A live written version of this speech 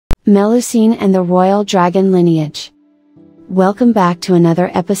Melusine and the royal dragon lineage. Welcome back to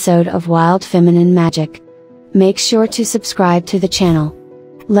another episode of Wild Feminine Magic. Make sure to subscribe to the channel.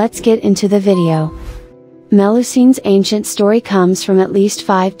 Let's get into the video. Melusine's ancient story comes from at least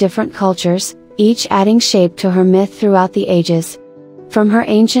 5 different cultures, each adding shape to her myth throughout the ages. From her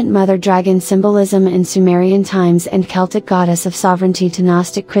ancient mother dragon symbolism in Sumerian times and Celtic Goddess of Sovereignty to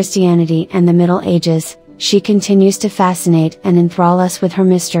Gnostic Christianity and the Middle Ages, she continues to fascinate and enthrall us with her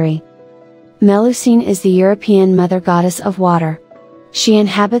mystery. Melusine is the European mother goddess of water. She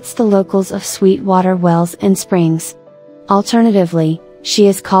inhabits the locales of sweet water wells and springs. Alternatively, she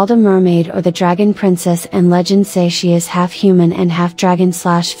is called a mermaid or the dragon princess, and legends say she is half human and half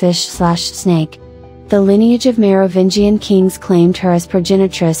dragon/fish/snake. The lineage of Merovingian kings claimed her as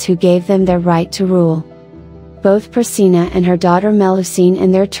progenitress who gave them their right to rule. Both Procina and her daughter Melusine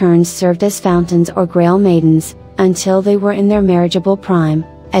in their turns served as fountains or Grail maidens, until they were in their marriageable prime,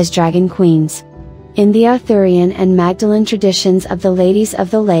 as dragon queens. In the Arthurian and Magdalene traditions of the Ladies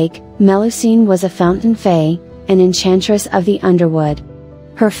of the Lake, Melusine was a fountain fae, an enchantress of the underwood.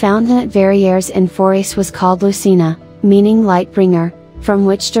 Her fountain at Verrières in Forêt was called Lucina, meaning light bringer, from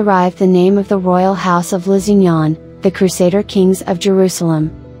which derived the name of the royal house of Lusignan, the Crusader kings of Jerusalem.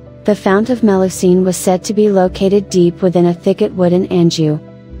 The fount of Melusine was said to be located deep within a thicket wood in Anjou.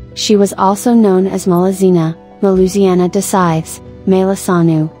 She was also known as Melusina, Melusiana de Scythes,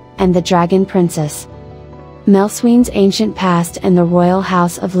 Melusanu, and the Dragon Princess. Melusine's ancient past and the royal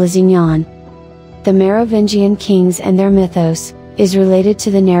house of Lusignan. The Merovingian kings and their mythos is related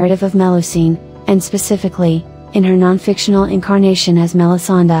to the narrative of Melusine, and specifically, in her non-fictional incarnation as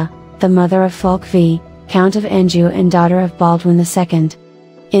Melisande, the mother of Fulk V, Count of Anjou and daughter of Baldwin II.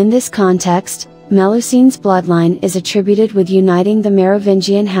 In this context, Melusine's bloodline is attributed with uniting the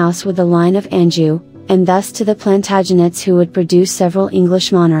Merovingian house with the line of Anjou, and thus to the Plantagenets who would produce several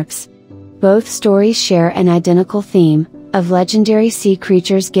English monarchs. Both stories share an identical theme, of legendary sea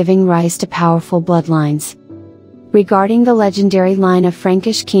creatures giving rise to powerful bloodlines. Regarding the legendary line of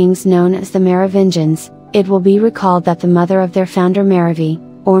Frankish kings known as the Merovingians, it will be recalled that the mother of their founder Meravi,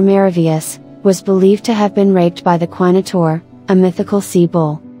 or Meravius, was believed to have been raped by the Quinator, a mythical sea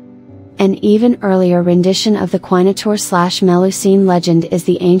bull. An even earlier rendition of the Quinator/Melusine legend is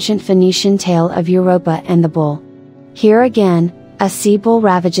the ancient Phoenician tale of Europa and the bull. Here again, a sea bull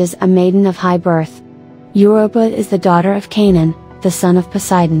ravages a maiden of high birth. Europa is the daughter of Canaan, the son of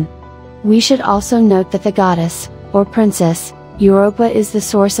Poseidon. We should also note that the goddess, or princess, Europa is the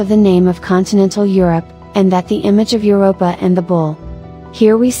source of the name of continental Europe, and that the image of Europa and the bull.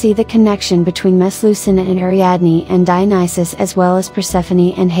 Here we see the connection between Melusine and Ariadne and Dionysus, as well as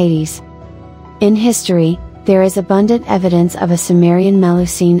Persephone and Hades. In history, there is abundant evidence of a Sumerian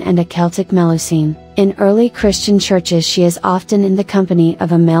Melusine and a Celtic Melusine. In early Christian churches she is often in the company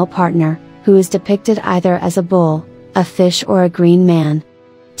of a male partner, who is depicted either as a bull, a fish or a green man.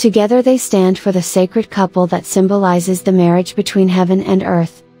 Together they stand for the sacred couple that symbolizes the marriage between heaven and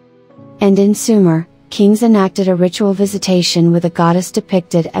earth. And in Sumer, kings enacted a ritual visitation with a goddess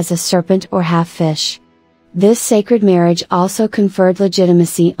depicted as a serpent or half-fish. This sacred marriage also conferred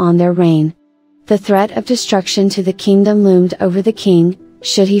legitimacy on their reign. The threat of destruction to the kingdom loomed over the king,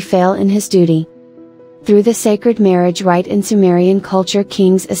 should he fail in his duty. Through the sacred marriage rite in Sumerian culture,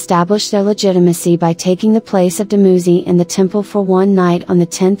 kings established their legitimacy by taking the place of Dumuzi in the temple for one night on the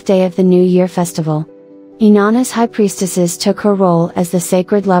 10th day of the New Year festival. Inanna's high priestesses took her role as the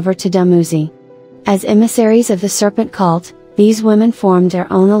sacred lover to Dumuzi. As emissaries of the Serpent cult, these women formed their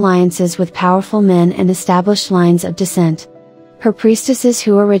own alliances with powerful men and established lines of descent. Her priestesses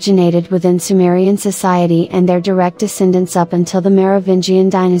who originated within Sumerian society and their direct descendants up until the Merovingian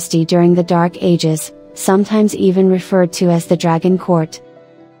dynasty during the Dark Ages, sometimes even referred to as the Dragon Court.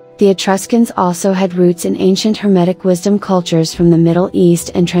 The Etruscans also had roots in ancient Hermetic wisdom cultures from the Middle East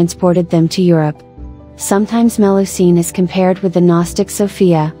and transported them to Europe. Sometimes Melusine is compared with the Gnostic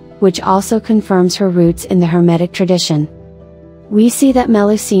Sophia, which also confirms her roots in the Hermetic tradition. We see that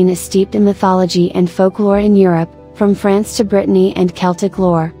Melusine is steeped in mythology and folklore in Europe, from France to Brittany and Celtic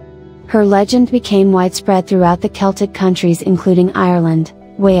lore. Her legend became widespread throughout the Celtic countries including Ireland,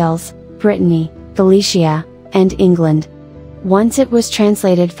 Wales, Brittany, Galicia, and England. Once it was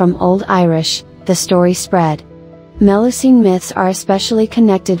translated from Old Irish, the story spread. Melusine myths are especially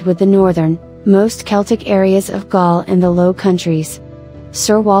connected with the northern, most Celtic areas of Gaul and the Low Countries.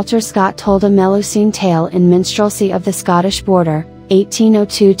 Sir Walter Scott told a Melusine tale in Minstrelsy of the Scottish Border,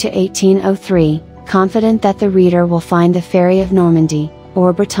 1802 to 1803, confident that the reader will find the Fairy of Normandy,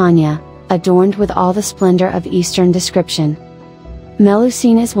 or Britannia, adorned with all the splendor of Eastern description.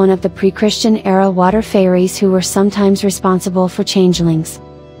 Melusine is one of the pre-Christian era water fairies who were sometimes responsible for changelings.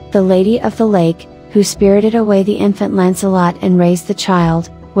 The Lady of the Lake, who spirited away the infant Lancelot and raised the child,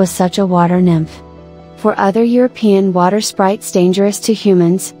 was such a water nymph. For other European water sprites dangerous to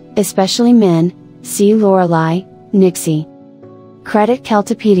humans, especially men, see Lorelei, Nixie. Credit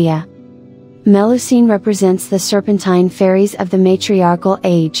Celtopedia. Melusine represents the serpentine fairies of the matriarchal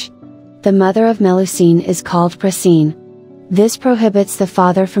age. The mother of Melusine is called Prasine. This prohibits the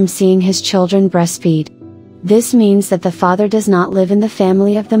father from seeing his children breastfeed. This means that the father does not live in the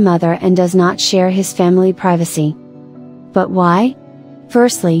family of the mother and does not share his family privacy. But why?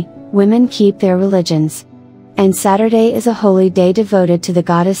 Firstly, women keep their religions. And Saturday is a holy day devoted to the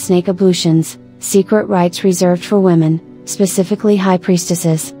goddess snake ablutions, secret rites reserved for women, specifically high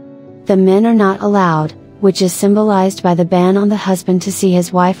priestesses. The men are not allowed, which is symbolized by the ban on the husband to see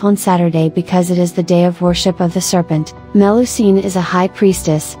his wife on Saturday because it is the day of worship of the serpent. Melusine is a high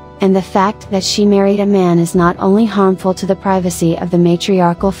priestess, and the fact that she married a man is not only harmful to the privacy of the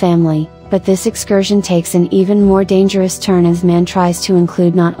matriarchal family, but this excursion takes an even more dangerous turn as man tries to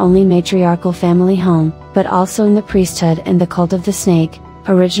include not only matriarchal family home, but also in the priesthood and the cult of the snake,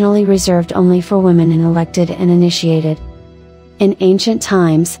 originally reserved only for women and elected and initiated. In ancient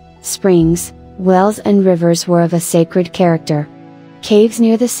times, springs, wells and rivers were of a sacred character. Caves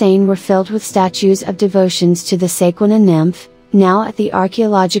near the Seine were filled with statues of devotions to the Sequana nymph, now at the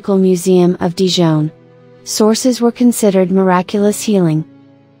Archaeological Museum of Dijon. Sources were considered miraculous healing.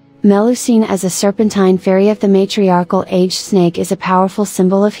 Melusine as a serpentine fairy of the matriarchal age snake is a powerful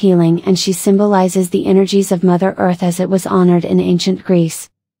symbol of healing, and she symbolizes the energies of Mother Earth as it was honored in ancient Greece.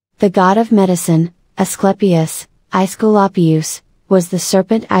 The god of medicine, Asclepius, Aesculapius, was the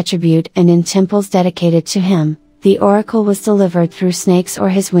serpent attribute, and in temples dedicated to him, the oracle was delivered through snakes or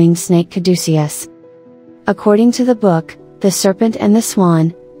his winged snake Caduceus. According to the book, The Serpent and the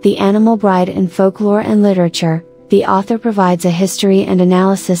Swan, the animal bride in folklore and literature, the author provides a history and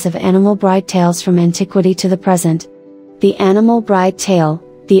analysis of animal bride tales from antiquity to the present. The animal bride tale,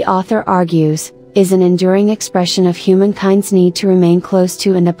 the author argues, is an enduring expression of humankind's need to remain close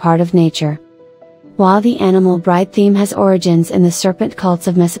to and a part of nature. While the animal bride theme has origins in the serpent cults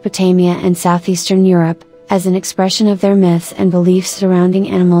of Mesopotamia and southeastern Europe, as an expression of their myths and beliefs surrounding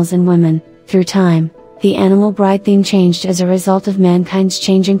animals and women, through time, the animal bride theme changed as a result of mankind's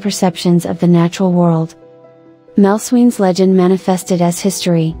changing perceptions of the natural world. Melusine's legend manifested as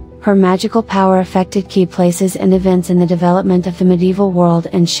history. Her magical power affected key places and events in the development of the medieval world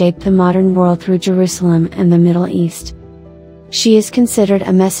and shaped the modern world through Jerusalem and the Middle East. She is considered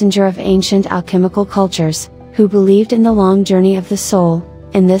a messenger of ancient alchemical cultures, who believed in the long journey of the soul,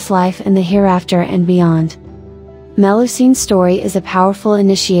 in this life and the hereafter and beyond. Melusine's story is a powerful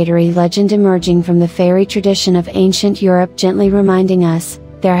initiatory legend emerging from the fairy tradition of ancient Europe, gently reminding us,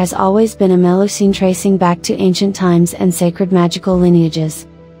 there has always been a Melusine tracing back to ancient times and sacred magical lineages.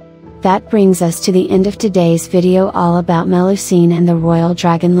 That brings us to the end of today's video all about Melusine and the royal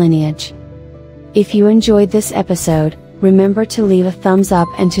dragon lineage. If you enjoyed this episode, remember to leave a thumbs up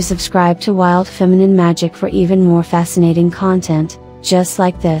and to subscribe to Wild Feminine Magic for even more fascinating content, just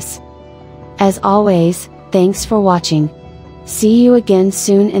like this. As always, thanks for watching. See you again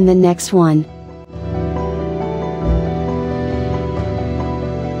soon in the next one.